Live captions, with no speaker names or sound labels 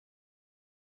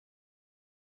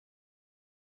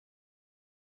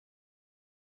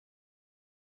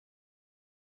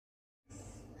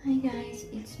Hi guys,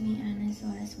 it's me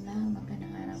Anasuara'S vlog.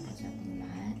 Magandang araw po sa ating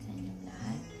lahat, sa inyong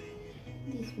lahat.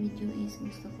 This video is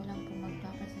gusto ko lang po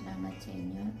magpapasalamat sa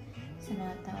inyo sa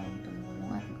mga taong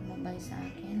tumulong at gumabay sa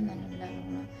akin,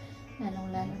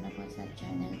 lalong-lalo na po sa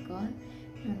channel ko.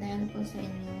 Nang dahil po sa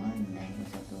inyo, nang dahil po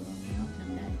sa tulong nyo,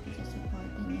 nang dahil po sa support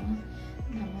niyo,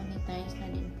 na monetize na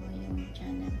din po yung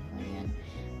channel ko. Ayan,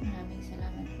 maraming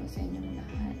salamat po sa inyong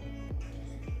lahat.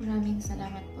 Maraming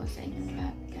salamat po sa inyong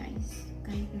lahat guys.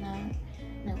 Kahit na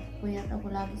nagpupuyat ako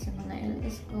lagi sa mga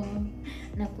LS ko,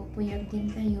 nagpupuyat din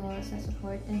kayo sa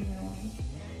suporta nyo.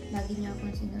 Lagi nyo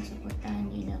akong sinusuportahan,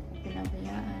 hindi nyo ako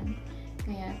pinabayaan.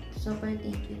 Kaya super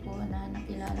thank you po na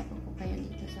nakilala ko po kayo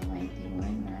dito sa YT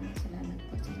World. Maraming salamat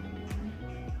po sa inyong lahat.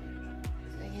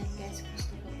 So ayan guys,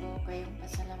 gusto ko po kayong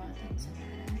pasalamatan sa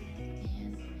lahat.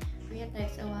 Ayan. Kuya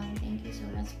Tex Awang, thank you so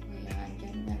much po yung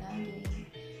andyan na lagi.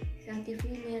 Santi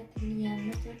Philip,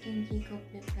 Lilian, Mr. King Jacob,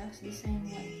 Leplax, Design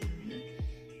 1 TV,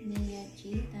 Nia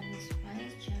G, Tamis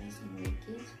Spice, Charles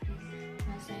Enriquez,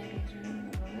 Masay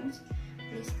Rose,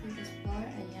 Please Titus Bar,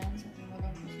 ayan, sa tumulong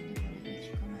po sa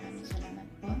DWH ko, maraming salamat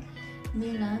po.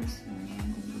 Milams, ayan,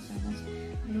 thank you so much.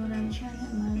 Loran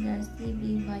Channel, Margas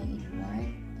TV, by Edward,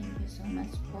 thank you so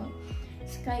much po.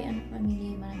 Sky and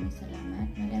Family, maraming salamat.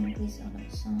 Madam Chris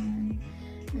Olofson,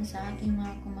 sa aking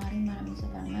mga kumari, maraming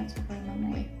salamat. Sa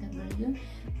Mama OFW,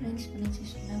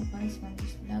 Princess Vlog, Paris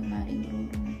Mamis Vlog, Maring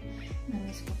Ruro,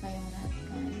 namiss ko kayong lahat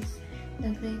guys.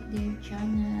 The Great Dear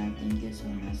Channel, thank you so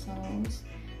much host.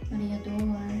 Maria Dor,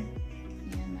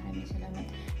 ayan, maraming salamat.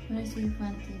 Mercy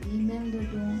Fan TV, Mel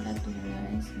Dudong,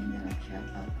 Katunares, may shout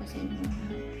out po sa inyo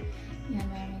lahat. Ayan,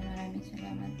 maraming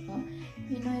salamat po.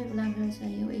 Pinoy Vlogger sa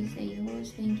USA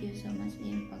host, thank you so much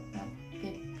din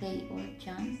pagpa-play or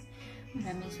chance.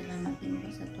 Maraming salamat din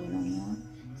po sa tulong nyo.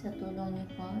 Sa tulong nyo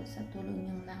po, sa tulong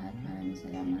nyo lahat. Maraming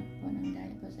salamat po nang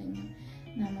dahil po sa inyo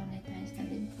na monetize na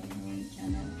din po yung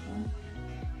channel ko.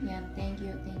 Yan, thank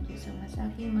you so much sa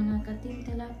aking mga ka-Team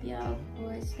Tilapia, of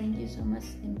course. Thank you so much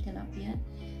Team Tilapia,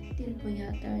 Team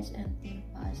Puyaters, and Team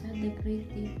Pasa, the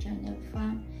Great Deep Channel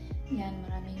Fam. Yan,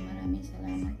 maraming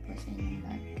salamat po sa inyong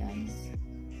lahat guys.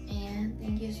 And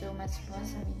thank you so much po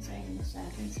sa mensahe mo sa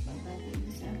akin, sa pagbati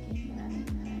mo sa akin.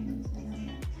 Maraming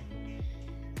salamat.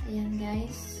 Ayan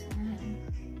guys.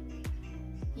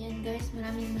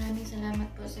 Maraming salamat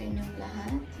po sa inyong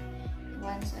lahat.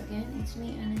 Once again, it's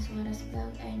me, Anasuara'S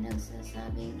vlog, ay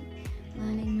nagsasabing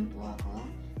mahalin niyo po ako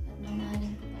at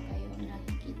mamahalin ko pa kayo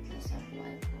nakikita sa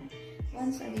buhay ko.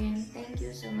 Once again, thank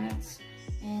you so much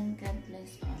and God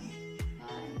bless all.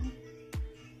 Bye.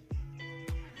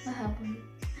 Mahapon.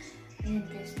 Ayan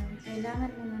guys, kailangan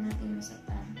muna natin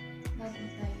masaktan bago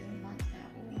tayo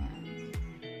magkauwan.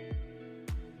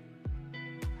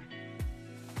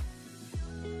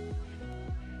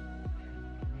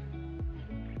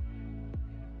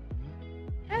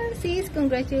 Sis,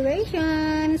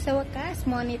 congratulations! Sa wakas,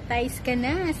 monetize ka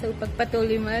na. So,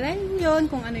 pagpatuloy mo lang yun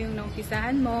kung ano yung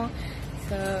naumpisahan mo.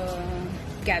 So,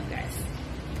 God bless.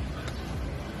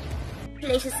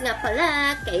 Congratulations nga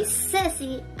pala kay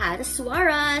Ceci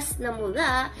Anasuara'S na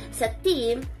mula sa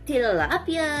Team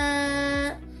Tilapia.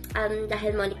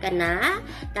 Dahil Monica na,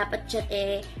 dapat siya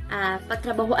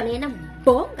pagtrabahoan na yan ng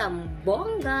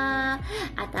bonggang-bongga.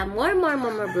 At more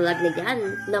vlog na yan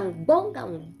ng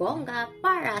bonggang-bongga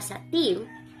para sa Team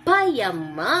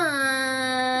Payaman.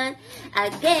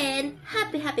 Again,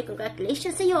 happy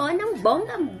congratulations sa iyo ng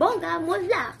bonggang-bongga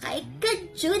mula kay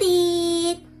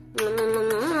Kajudit.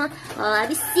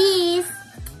 Love you, sis.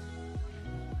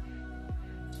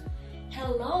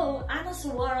 Hello,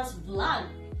 Anasuara'S vlog.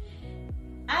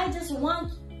 I just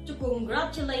want to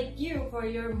congratulate you for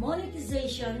your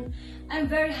monetization.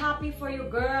 I'm very happy for you,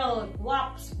 girl.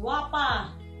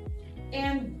 Guapa.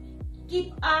 And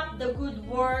keep up the good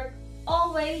work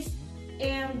always.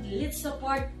 And let's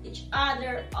support each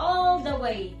other all the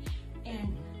way.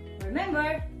 And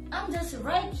remember, I'm just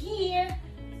right here.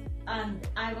 And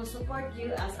I will support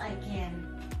you as I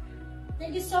can.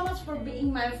 Thank you so much for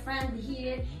being my friend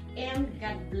here. And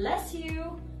God bless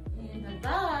you. And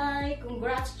bye-bye.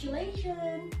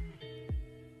 Congratulations.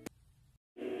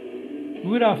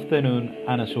 Good afternoon,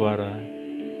 Anasuara.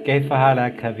 كيف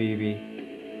حالك حبيبي?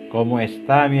 ¿Cómo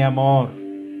está mi amor?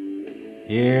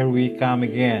 Here we come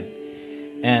again.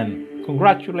 And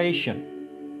congratulations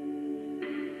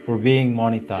for being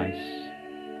monetized.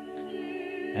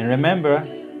 And remember,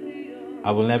 I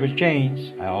will never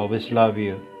change. I always love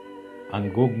you.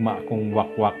 Ang gugma kong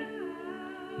wakwak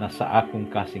na sa akong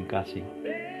kasing-kasing.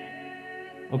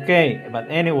 Okay,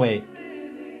 but anyway,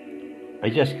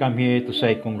 I just come here to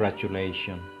say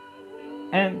congratulations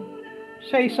and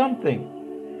say something.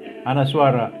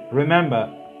 Anasuara, remember,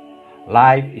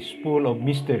 Life is full of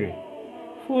mystery,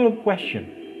 full of questions,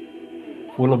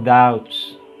 full of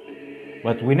doubts.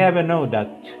 But we never know that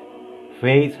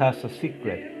faith has a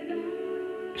secret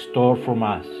stored from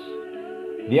us.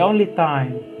 The only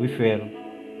time we fail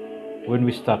when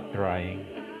we stop trying.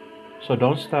 So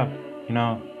don't stop,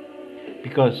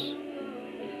 because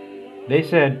they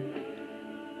said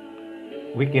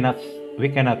we cannot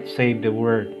save the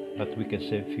world, but we can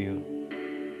save few.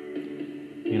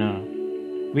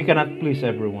 We cannot please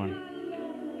everyone.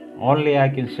 Only I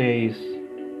can say is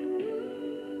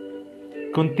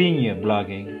continue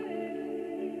blogging.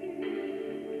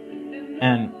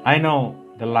 And I know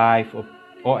the life of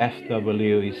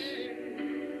OFW is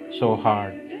so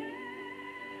hard.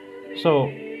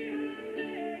 So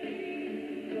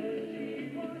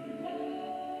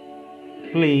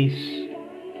please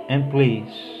and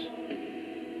please,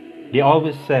 they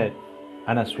always said,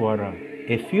 Anasuara,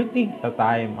 if you think that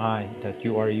I am I, that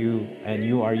you are you, and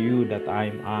you are you, that I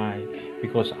am I,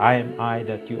 because I am I,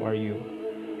 that you are you,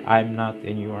 I am not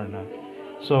and you are not.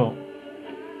 So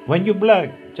when you blog,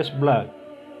 just blog.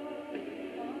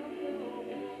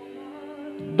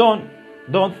 Don't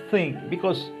think,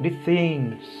 because the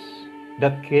things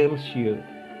that kills you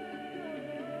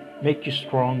make you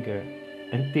stronger,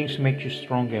 and things make you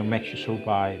stronger and makes you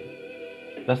survive.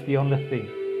 That's the only thing.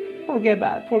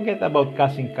 Forget about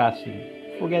cussing.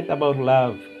 Forget about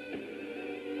love.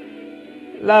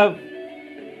 Love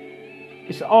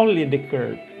is only the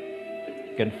curve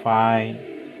you can find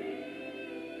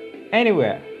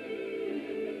anywhere.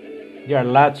 There are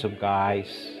lots of guys,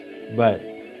 but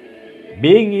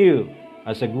being you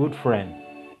as a good friend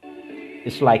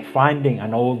is like finding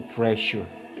an old treasure.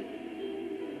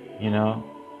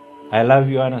 I love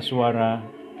you, Anasuara,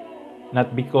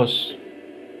 not because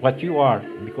what you are,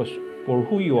 because for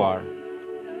who you are.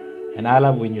 And I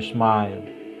love when you smile,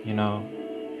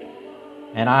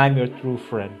 and I'm your true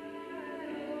friend.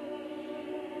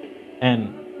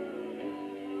 And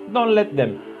don't let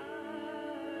them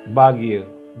bug you,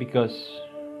 because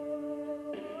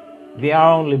they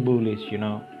are only bullies,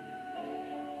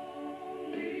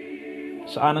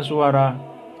 So Anasuara,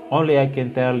 only I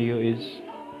can tell you is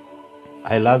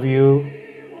I love you.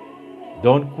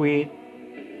 Don't quit.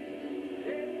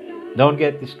 Don't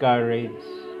get discouraged.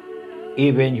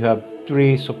 Even you have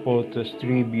 3 supporters,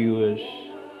 3 viewers,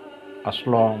 as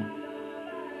long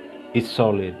it's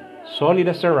solid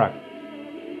as a rock.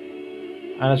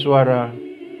 Anasuara,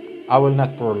 I will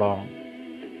not prolong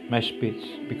my speech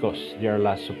because there are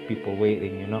lots of people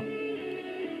waiting,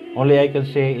 Only I can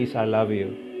say is I love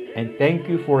you. And thank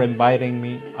you for inviting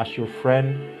me as your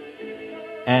friend.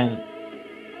 And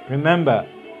remember,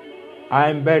 I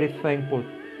am very thankful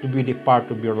to be the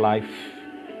part of your life,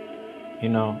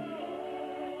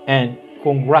 And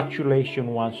congratulations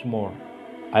once more.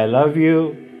 I love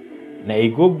you.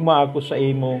 Naigugma ako sa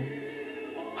imo.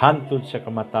 Hantod sa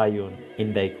kamatayon.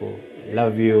 Inday ko.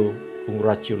 Love you.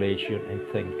 Congratulations and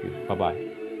thank you. Bye-bye.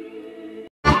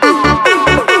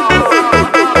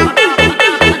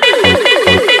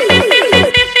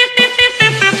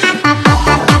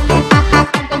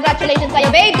 Congratulations sa'yo,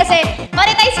 babe, kasi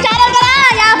monetized channel ka na!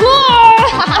 Yahoo!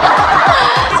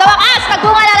 Sa wakas,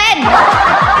 nagbunga na rin!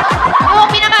 Yung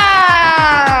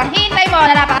pinaka-hihintay mo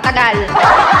na napakatagal.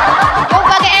 Yung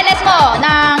pag-LS mo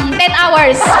ng 10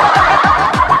 hours.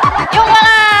 Yung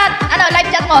mga, live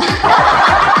chat mo.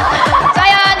 So,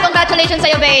 ayan, congratulations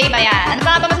sa'yo, babe. Ayan. Ano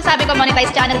pa nga ba masasabi ko?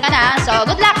 Monetized channel ka na. So,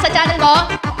 good luck sa channel mo.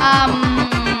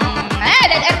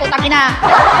 Dead air, putang ina.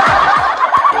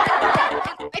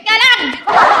 Wait ka lang!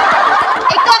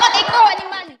 Iko,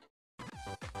 animal!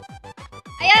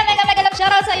 Ayan, mega love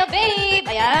shoutout sa'yo, babe!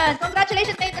 Ayan,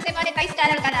 congratulations, babe, kasi monetized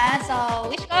channel ka na. So,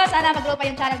 wish ko, sana mag-grow pa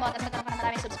yung channel mo at magkaroon ka ng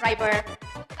maraming subscriber.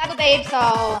 Bago, babe, so,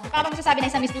 parang masasabi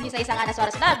na isang Miss Julie sa isang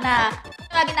Anasuara'S vlog na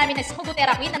tawagin namin na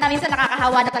hugotera queen, na minsan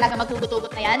nakakahawa na talaga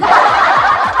maghugot-hugot na yan.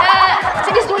 Si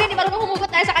Miss Julie, hindi marunong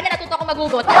humugot, dahil sa kanya natuto ako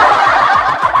maghugot.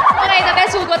 Okay, the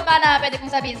best hugot pa na pwede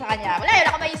kong sabihin sa kanya. Wala yun,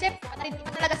 ako maisip.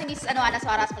 Iba talaga si Miss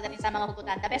Anasuara'S pagdating sa mga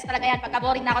hugutan. The best talaga yan.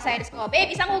 Pagka-boring na ako sa Eris ko,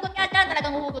 babe, isang hugot nga dyan.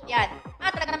 Talagang huhugot yan.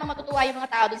 Talaga namang matutuwa yung mga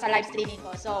tao dun sa live streaming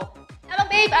ko. So, namang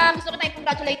babe, gusto ko tayong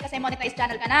congratulate kasi monetized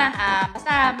channel ka na.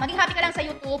 Basta maging happy ka lang sa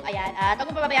YouTube. Ayan. Huwag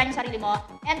mong pababayaan yung sarili mo.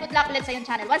 And good luck ulit sa yung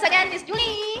channel. Once again, Miss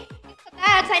Julie!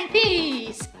 Tags and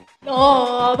peace!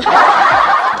 Love!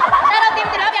 Shout out Team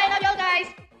Tilapia! I love you all, guys!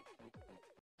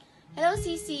 Hello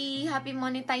Sisi! Happy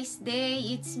Monetized Day!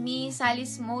 It's me,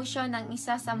 Salis Motion, ang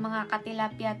isa sa mga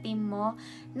katilapia team mo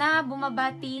na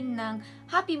bumabati ng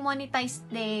Happy Monetized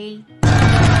Day!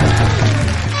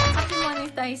 Happy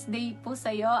Monetized Day po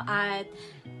sa'yo at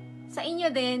sa inyo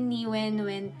din ni Wen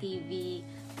TV.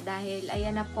 dahil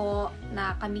ayan na po,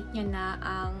 nakamit nyo na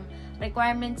ang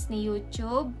requirements ni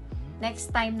YouTube.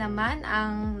 Next time naman,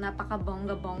 ang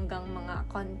napakabongga-bonggang mga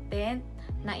content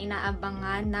na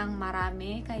inaabangan ng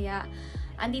marami. Kaya,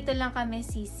 andito lang kami,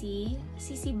 Sisi.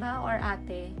 Sisi ba or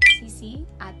ate? Sisi?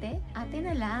 Ate? Ate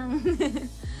na lang.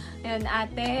 Ayun,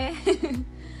 ate.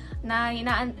 Na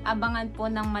inaabangan po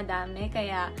ng madami.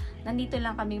 Kaya, nandito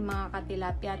lang kami mga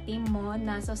katilapia team mo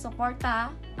na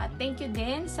susuporta. At thank you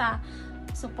din sa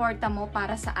suporta mo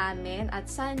para sa amin. At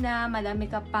sana madami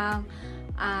ka pang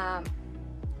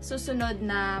susunod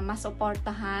na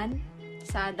masuportahan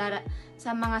sa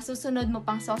mga susunod mo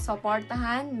pang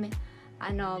susuportahan.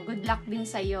 Good luck din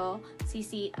sa iyo,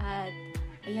 Sisi, at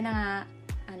ayun na nga,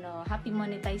 happy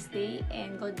Monetized Day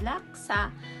and good luck sa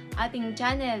ating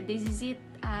channel. This is it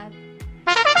at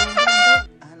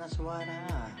Anasuara,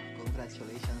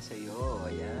 congratulations sa iyo.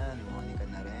 Ayan, Monica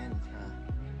na rin.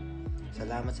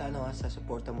 Salamat sa sa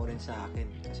suporta mo rin sa akin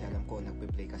kasi alam ko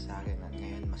nagpe-play ka sa akin at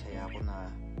ngayon masaya ako na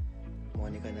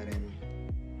Monica na rin.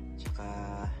 Tsaka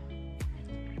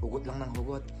hugot lang ng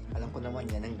hugot. Alam ko naman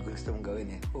yan ang gusto mong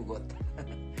gawin hugot.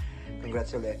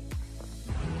 Congrats ulit.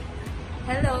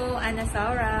 Hello,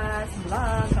 Anasuara'S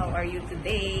vlog. How are you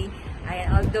today?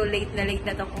 Although late na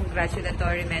itong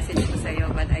congratulatory message ko sa'yo,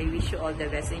 but I wish you all the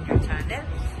best in your channel.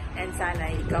 And sana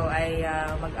ikaw ay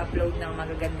mag-upload ng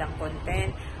magagandang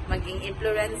content. Maging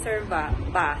influencer ba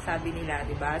sabi nila,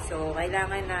 diba? So,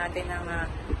 kailangan natin ng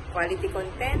quality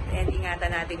content and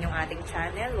ingatan natin yung ating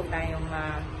channel. Huwag tayong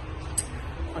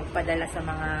magpadala sa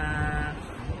mga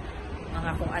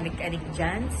kung anik-anik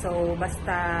dyan. So,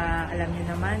 basta alam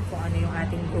niyo naman kung ano yung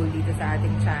ating goal dito sa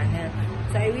ating channel.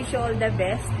 So, I wish you all the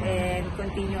best and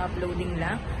continue uploading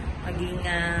lang. Maging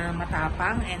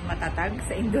matapang and matatag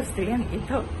sa industriyang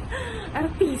ito.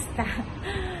 Artista.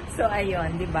 So,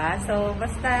 ayun, diba? So,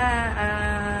 basta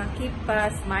keep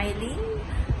smiling,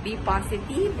 be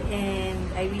positive, and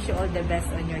I wish you all the best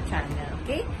on your channel.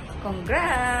 Okay?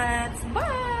 Congrats!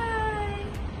 Bye!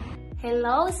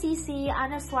 Hello, Sisi!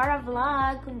 Anasuara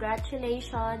Vlog!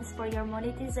 Congratulations for your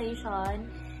monetization.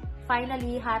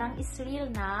 Finally, harang is real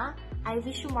na. I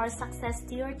wish you more success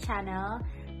to your channel.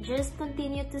 Just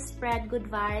continue to spread good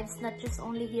vibes, not just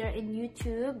only here in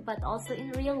YouTube, but also in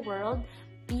real world.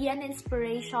 Be an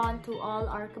inspiration to all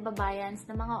our kababayans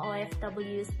na mga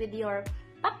OFWs with your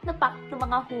pak na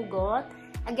mga hugot.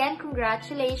 Again,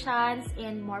 congratulations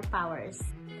and more powers.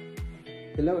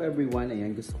 Hello everyone,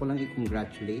 ayan, gusto ko lang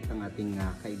i-congratulate ang ating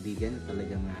kaibigan,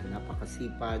 talagang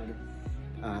napakasipag,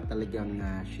 talagang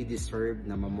she deserved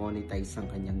na ma-monetize ang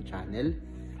kanyang channel.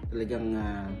 Talagang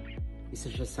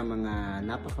isa siya sa mga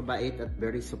napakabait at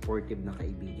very supportive na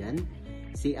kaibigan,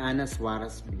 si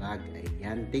Anasuara'S vlog.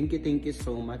 Ayan, thank you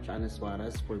so much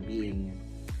Anasuara'S for being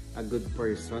a good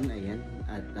person, ayan,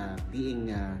 at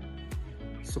being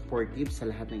supportive sa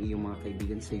lahat ng iyong mga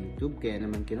kaibigan sa YouTube. Kaya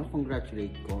naman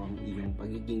kino-congratulate ko ang iyong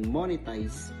pagiging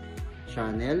monetized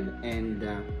channel, and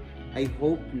I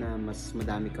hope na mas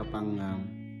madami ka pang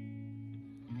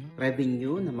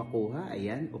revenue na makuha.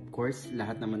 Ayan, of course,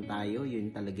 lahat naman tayo,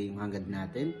 yun talaga yung hangad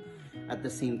natin. At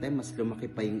the same time, mas lumaki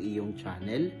pa yung iyong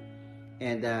channel.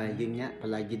 And yun nga,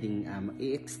 palagi ding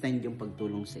i-extend yung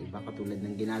pagtulong sa iba katulad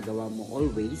ng ginagawa mo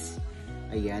always.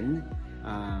 Ayan,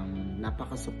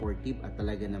 napaka-supportive at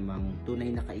talaga namang tunay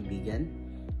na kaibigan.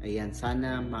 Ayan,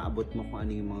 sana maabot mo kung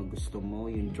ano yung mga gusto mo,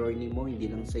 yung journey mo, hindi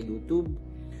lang sa YouTube.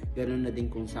 Ganun na din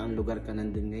kung saan lugar ka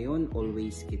nandun ngayon.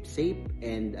 Always keep safe,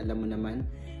 and alam mo naman,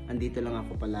 andito lang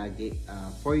ako palagi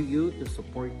for you, to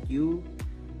support you,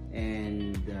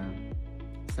 and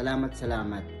salamat.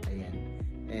 Ayan,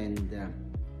 and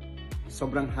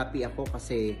sobrang happy ako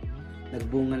kasi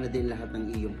nagbunga na din lahat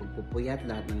ng iyong pagpupuyat,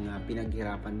 lahat ng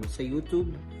pinaghirapan mo sa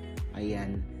YouTube.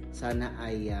 Ayan, sana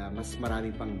ay mas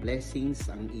marami pang blessings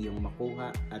ang iyong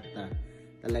makuha, at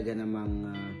talaga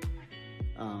namang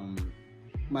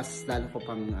mas lalo ko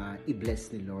pang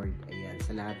i-bless ni Lord, ayan,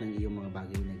 sa lahat ng iyong mga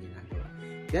bagay na ginagawa.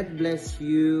 God bless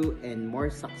you and more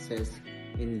success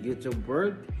in YouTube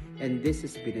world. And this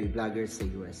is Pinoy Vloggers sa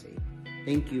USA.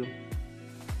 Thank you.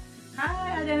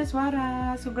 Hi,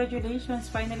 Anasuara'S!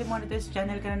 Congratulations! Finally, monetized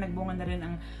channel ka na. Nagbunga na rin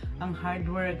ang hard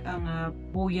work, ang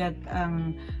puyat,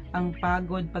 ang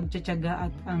pagod, pagtsatsaga,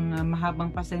 at ang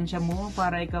mahabang pasensya mo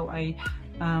para ikaw ay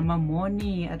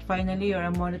mamoni. At finally, you're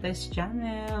a monetized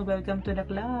channel. Welcome to the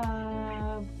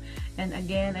club! And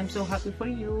again, I'm so happy for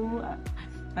you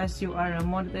as you are a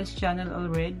monetized channel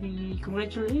already.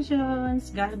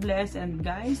 Congratulations! God bless, and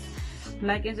guys,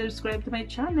 like and subscribe to my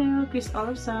channel, Chris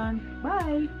Olafson.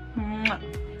 Bye!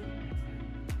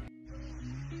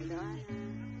 Hello, Ana.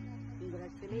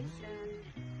 Congratulations.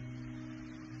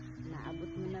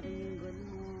 Naabot mo na rin yung goal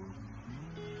mo.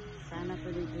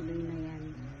 tuloy-tuloy na yan.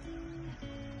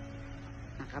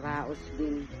 Nakaraos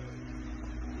din.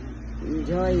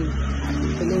 Enjoy.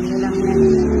 Tuloy mo lang yan.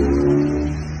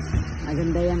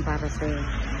 Maganda yan para sa'yo.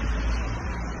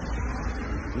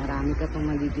 Marami ka pang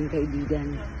magiging kaibigan.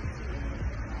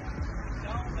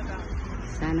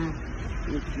 Sana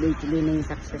tuloy-tuloy na yung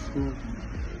success mo.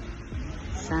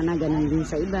 Sana ganun din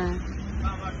sa iba.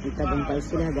 Itagumpay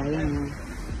sila gaya mo.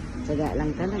 Tsaga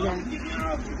lang talaga.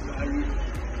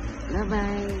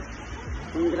 Bye-bye.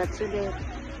 Congrats ulit.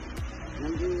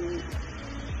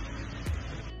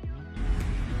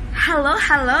 Hello,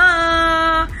 hello!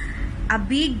 A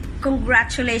big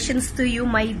congratulations to you,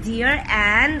 my dear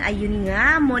Anne. Ayun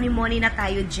nga, money-money na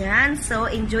tayo dyan. So,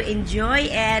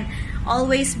 enjoy, and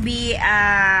always be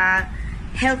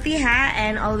healthy, ha?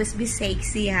 And always be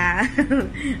sexy, ha?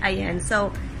 Ayan,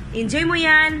 so, enjoy mo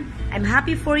yan. I'm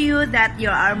happy for you that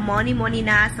you are money-money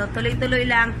na. So, tuloy-tuloy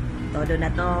lang. Todo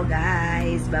na to,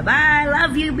 guys. Bye-bye.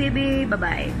 Love you, baby.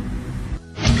 Bye-bye.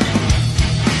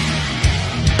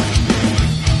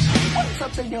 What's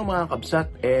up sa inyo mga kabsat,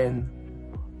 and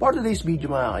for today's video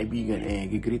mga kaibigan,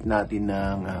 gigreet natin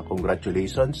ng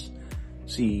congratulations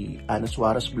si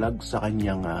Anasuara'S Vlog sa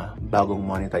kanyang bagong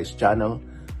monetized channel.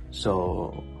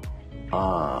 So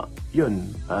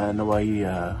yun, naway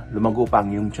lumago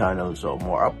pang yung channel, so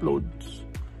more uploads.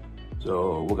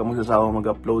 So huwag kang magsasawang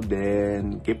mag-upload,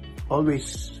 then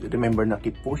always remember na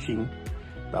keep pushing.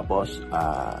 Tapos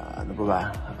ano pa ba,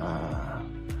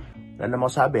 wala na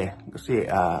masabi kasi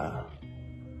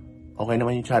okay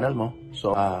naman yung channel mo.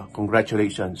 So,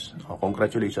 congratulations.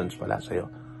 Congratulations pala sa'yo.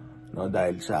 No?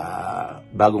 Dahil sa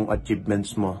bagong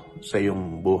achievements mo sa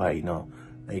iyong buhay. No?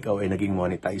 Na ikaw ay naging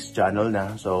monetized channel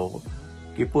na. So,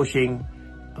 keep pushing.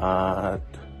 At,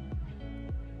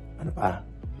 ano pa?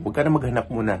 Huwag ka na maghanap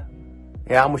muna.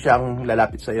 Hayaan mo siyang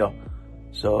lalapit sa'yo.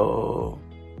 So,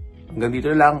 hanggang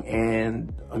dito lang. And,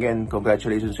 again,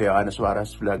 congratulations sa'yo,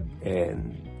 Anasuara'S Vlog.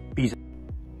 And, peace.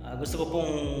 Gusto ko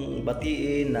pong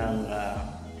batiin ng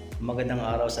magandang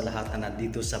araw sa lahat na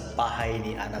nandito sa bahay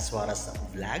ni Anasuara'S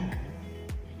Vlog.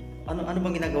 Ano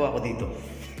bang ginagawa ko dito?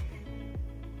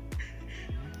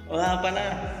 Wala pala.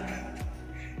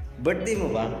 Birthday mo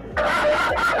ba?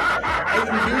 Ay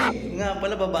hindi. Nga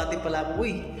pala, babati pala ako.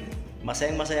 Uy,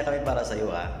 masayang-masaya kami para sa iyo.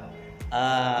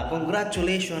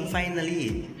 Congratulations,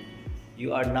 finally.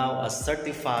 You are now a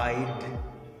certified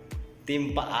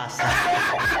Team Paasa.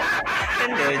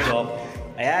 Hindi, joke.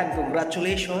 Ayan,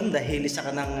 congratulations dahil isa ka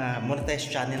ng monetized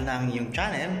channel ng iyong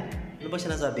channel. Ano ba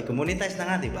sinasabi ko? Monetized na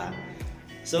nga, di ba?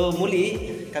 So, muli,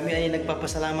 kami ay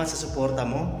nagpapasalamat sa suporta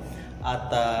mo.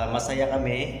 At masaya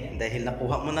kami dahil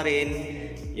nakuha mo na rin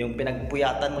yung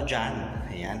pinagpuyatan mo dyan.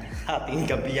 Ayan, hating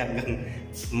gabi hanggang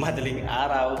madaling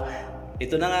araw.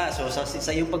 Ito na nga, so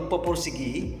sa iyong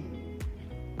pagpapursigi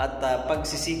at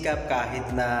pagsisikap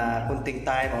kahit na kunting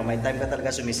time o may time ka talaga,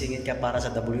 sumisingit ka para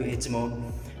sa WH mo.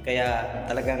 Kaya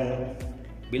talagang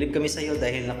believe kami sa iyo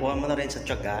dahil nakuha mo na rin sa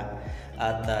tiyaga.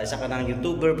 At isa ka ng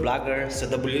YouTuber, vlogger, sa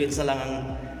WH na lang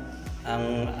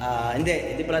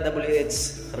hindi pala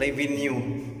WH, revenue.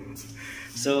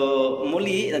 So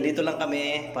muli, nandito lang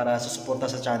kami para susuporta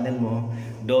sa channel mo.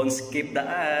 Don't skip the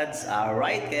ads.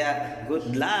 Alright, kaya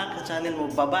good luck sa channel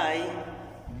mo. Bye-bye!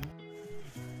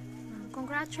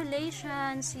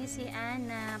 Congratulations, Sisi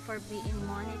Anna, for being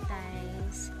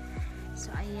monetized. So,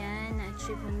 ayan,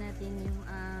 na-achieve mo natin yung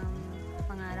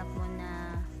pangarap mo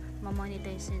na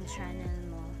ma-monetize yung channel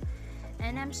mo.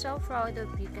 And I'm so proud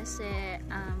of you kasi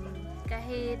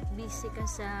kahit busy ka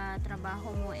sa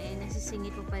trabaho mo,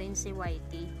 nasisingit mo pa rin si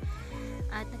YT.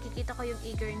 At nakikita ko yung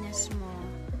eagerness mo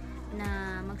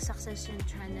na mag-success yung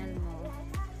channel mo.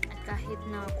 Kahit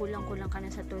na kulang-kulang ka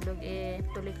na sa tulog,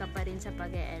 tuloy ka pa rin sa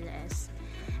pag-LS.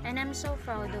 And I'm so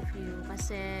proud of you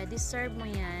kasi deserve mo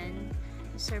yan.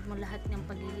 Deserve mo lahat ng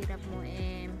paghihirap mo.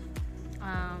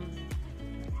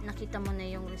 Nakita mo na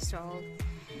yung result.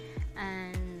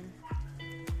 And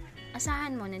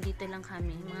asahan mo, nandito lang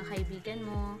kami, mga kaibigan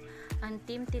mo, ang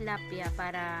Team Tilapia,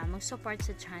 para mag-support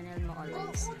sa channel mo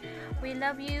always. We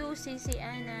love you, Sisi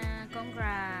Anna.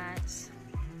 Congrats!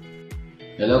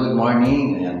 Hello, good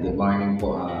morning. Ayan, good morning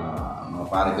po mga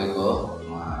pare ko,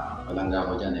 mga palangga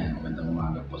ko dyan. Ayan, magandang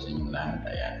umaga po sa inyong lahat.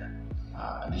 Ayan,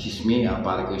 this is me,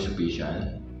 pare ko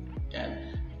official. Ayan,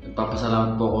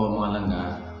 nagpapasalamat po ako mga langga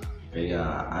kay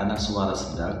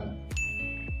Anasuara'S Vlog.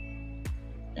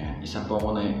 Ayan, isa po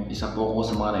ako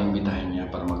sa mga naimbitahan niya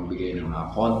para magbigay ng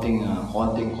konting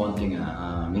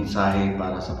mensahe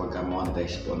para sa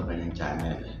pagka-monetize po ng kanyang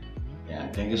channel. Ayan,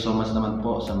 thank you so much naman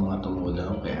po sa mga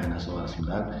tumulong kay Anasuara'S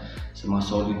Vlog, sa mga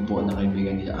solid po na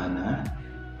kaibigan ni Ana,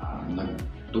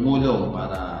 nagtumulong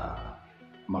para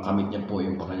makamit niya po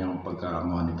yung kanyang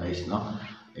pagka-monetize, no?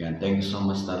 Ayan, thank you so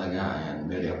much talaga. Ayan,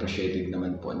 very appreciated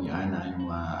naman po ni Ana yung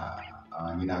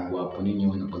ginagawa po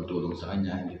ninyo ng pagtulong sa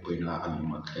kanya. Hindi po yung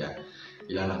nakakalimot. Kaya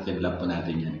ilalakid lang po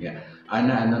natin yan. Kaya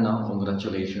Ana,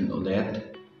 congratulations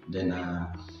ulit. Then,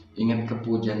 ingat ka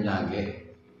po dyan lagi.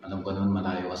 Alam ko naman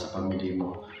malayo ka sa pamilya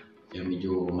mo. Kaya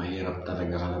medyo mahirap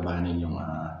talaga kalabanin yung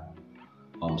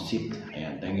homesick.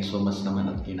 Ayan, thank you so much naman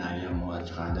at kinaya mo.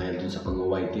 At saka dahil dun sa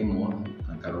pag-YT mo,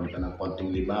 nagkaroon ka ng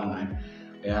konting libangan.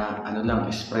 Kaya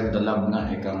spread the love nga,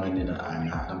 ika nga nila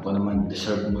Ana. Alam ko naman,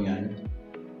 deserve mo yan.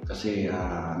 Kasi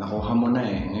nakuha mo na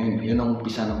eh. Ngayon, yun ang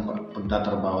umpisa ng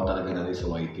pagtatrabaho talaga natin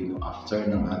sa YT. No? After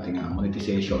ng ating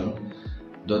monetization,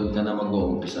 doon ka na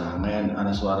mag-uumpisa. Ngayon,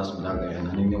 Anasuara'S Vlog, ayan,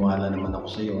 naniniwala naman ako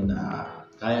sa iyo na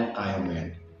kayang-kaya mo yan.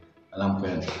 Alam ko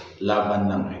yan, laban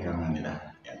lang, ika nga nila.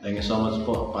 Ayan, thank you so much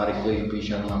po. Pare ko yung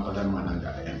official nga pala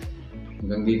managa. Ayan.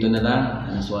 Hanggang dito na lang,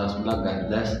 Anasuara'S Vlog. God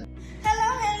bless.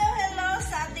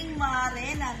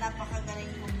 Mare na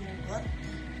napakagaling humugot.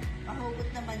 Pahugot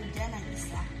naman dyan ang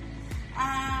isa.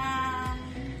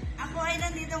 Ako ay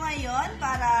nandito ngayon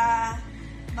para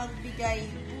magbigay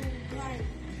bugay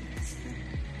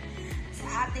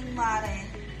sa ating Mare.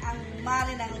 Ang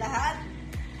Mare ng lahat,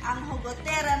 ang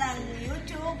hugotera ng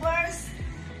YouTubers,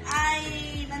 ay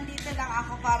nandito lang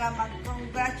ako para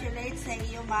mag-congratulate sa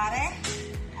iyo, Mare.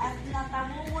 At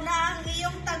natamo mo na ang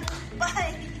iyong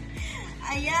tagumpay.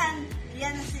 Ayan.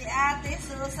 Yan si Ate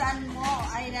Susan mo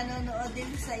ay nanonood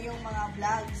din sa iyong mga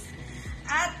vlogs.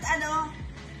 At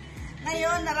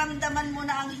ngayon naramdaman mo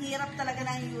na ang hirap talaga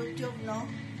ng YouTube, no?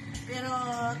 Pero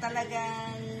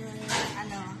talagang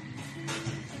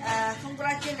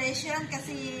congratulations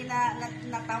kasi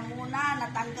natanggap mo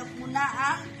na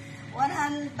ang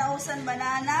 1,000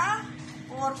 banana,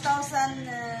 4,000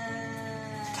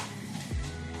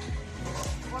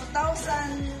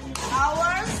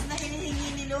 hours na hinihingi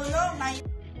ni Lolo.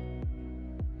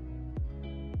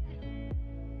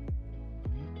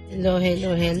 Hello.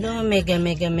 Mega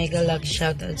love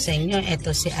shoutout sa inyo.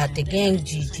 Ito si Ate Gang,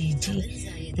 GGG.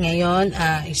 Ngayon,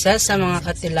 isa sa mga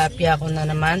katilapia ko na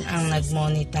naman ang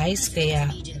nag-monetize.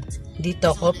 Kaya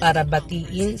dito ko para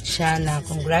batiin siya na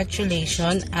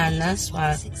congratulations, Ana.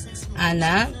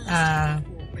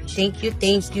 Thank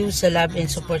you sa love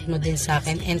and support mo din sa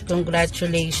akin, and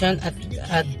congratulations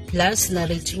at last na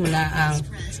reach mo na ang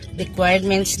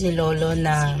requirements ni Lolo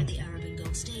na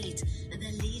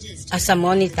as a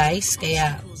monetize.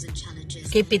 Kaya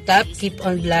keep it up, keep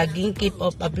on vlogging, keep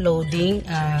on uploading.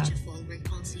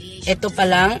 Ito pa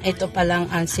lang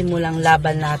ang simulang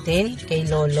laban natin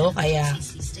kay Lolo, kaya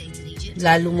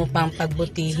lalo mo pang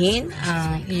pagbutihin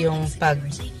ang iyong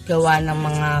paggawa ng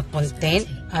mga content.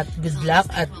 At good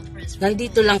luck, at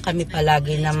nandito lang kami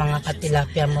palagi na mga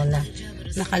katilapia mo na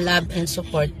naka-love and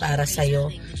support para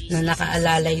sa'yo, na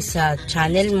nakaalalay sa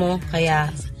channel mo. Kaya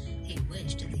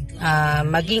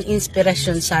maging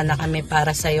inspirasyon sana kami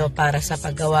para sa'yo, para sa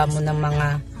paggawa mo ng mga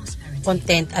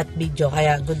content at video.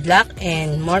 Kaya good luck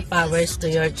and more powers to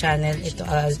your channel. Ito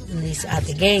sa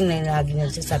Ate Gang na lagi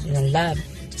nagsasabi ng love,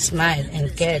 smile,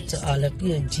 and care to all of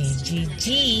you. GGG!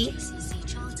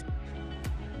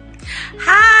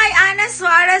 Hi,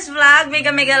 Anasuara'S Vlog.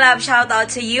 Mega love shout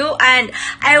out to you, and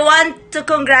I want to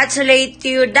congratulate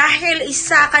you dahil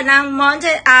isa ka ng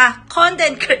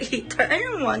content creator.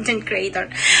 Anong content creator?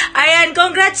 Ayan,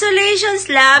 congratulations,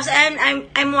 loves, and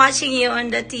I'm watching you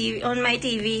on the TV, on my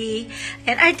TV.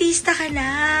 And artista ka na.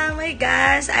 Oh my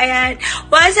gosh. Ayan.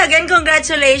 Once again,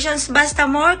 congratulations. Basta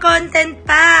more content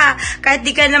pa. Kahit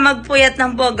di ka na magpuyat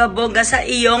ng boga-boga sa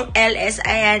iyong LS.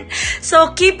 Ayan.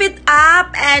 So, keep it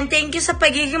up, and thank you sa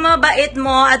pagiging mabait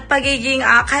mo at pagiging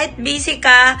kahit busy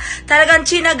ka, talagang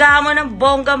chinaga mo ng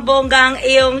bonggang-bonggang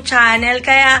iyong channel.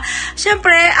 Kaya,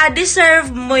 syempre, deserve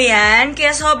mo yan.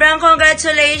 Kaya sobrang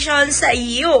congratulations sa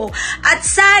iyo. At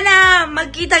sana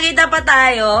magkita-kita pa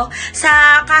tayo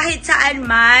sa kahit saan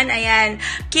man. Ayan.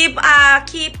 Keep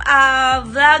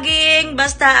vlogging.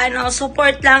 Basta,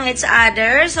 support lang each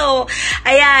other. So,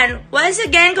 ayan. Once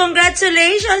again,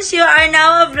 congratulations. You are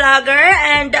now a vlogger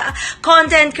and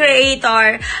content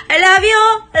creator. I love you,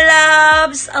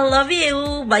 loves. I love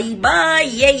you. Bye-bye.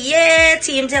 Yeah.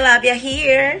 Team Tilapia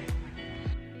here.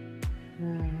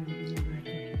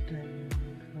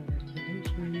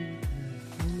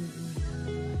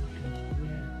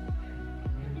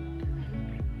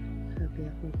 Sabi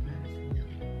ako para sa iyo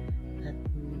at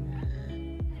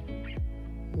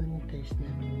monetize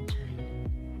namin yung channel.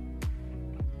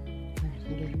 Once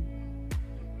again,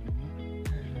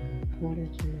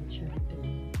 congratulations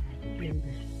and the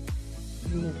best.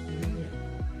 Ingat talaga.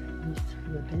 Miss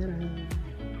Rodera.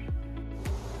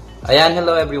 Ayan,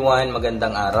 hello everyone.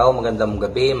 Magandang araw, magandang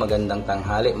gabi, magandang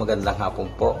tanghali, magandang hapon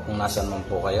po kung nasan man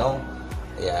po kayo.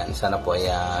 Ayan, sana po ay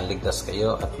ligtas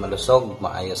kayo at malusog,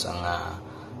 maayos ang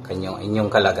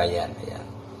inyong kalagayan. Ayan.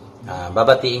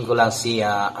 Babatiin ko lang si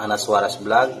Anasuara'S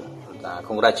Vlog.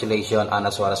 Congratulations,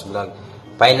 Anasuara'S Vlog.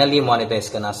 Finally,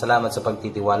 monetize ka na. Salamat sa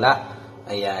pagtitiwala.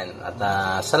 Ayan. At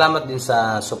salamat din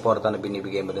sa suporta na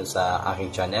binibigay mo din sa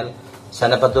aking channel.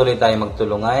 Sana patuloy tayo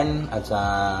magtulungan at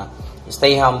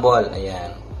stay humble.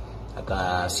 Ayan. At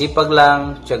sipag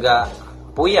lang, tiyaga,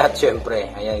 puyat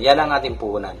syempre. Ayan. Yan ang ating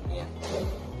puhunan. Ayan.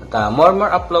 At more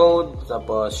upload.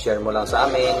 Tapos share mo lang sa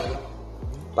amin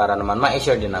para naman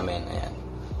ma-share din namin. Ayan.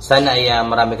 Sana ay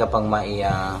marami ka pang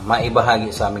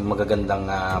maibahagi sa aming magagandang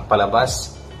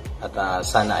palabas. At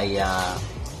sana ay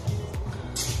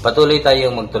patuloy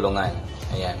tayong magtulungan.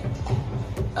 Ayan.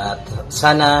 At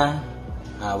sana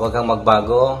wag kang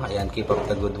magbago. Ayan, keep up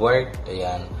the good work.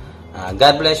 Ayan.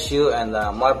 God bless you and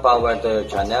more power to your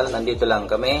channel. Nandito lang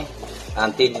kami,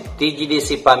 ang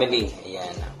TGDC family.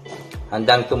 Ayan.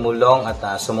 Handang tumulong at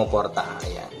sumuporta.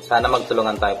 Ayan. Sana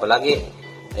magtulungan tayo palagi.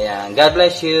 Ayan. God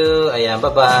bless you. Ayan.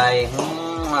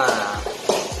 Bye-bye.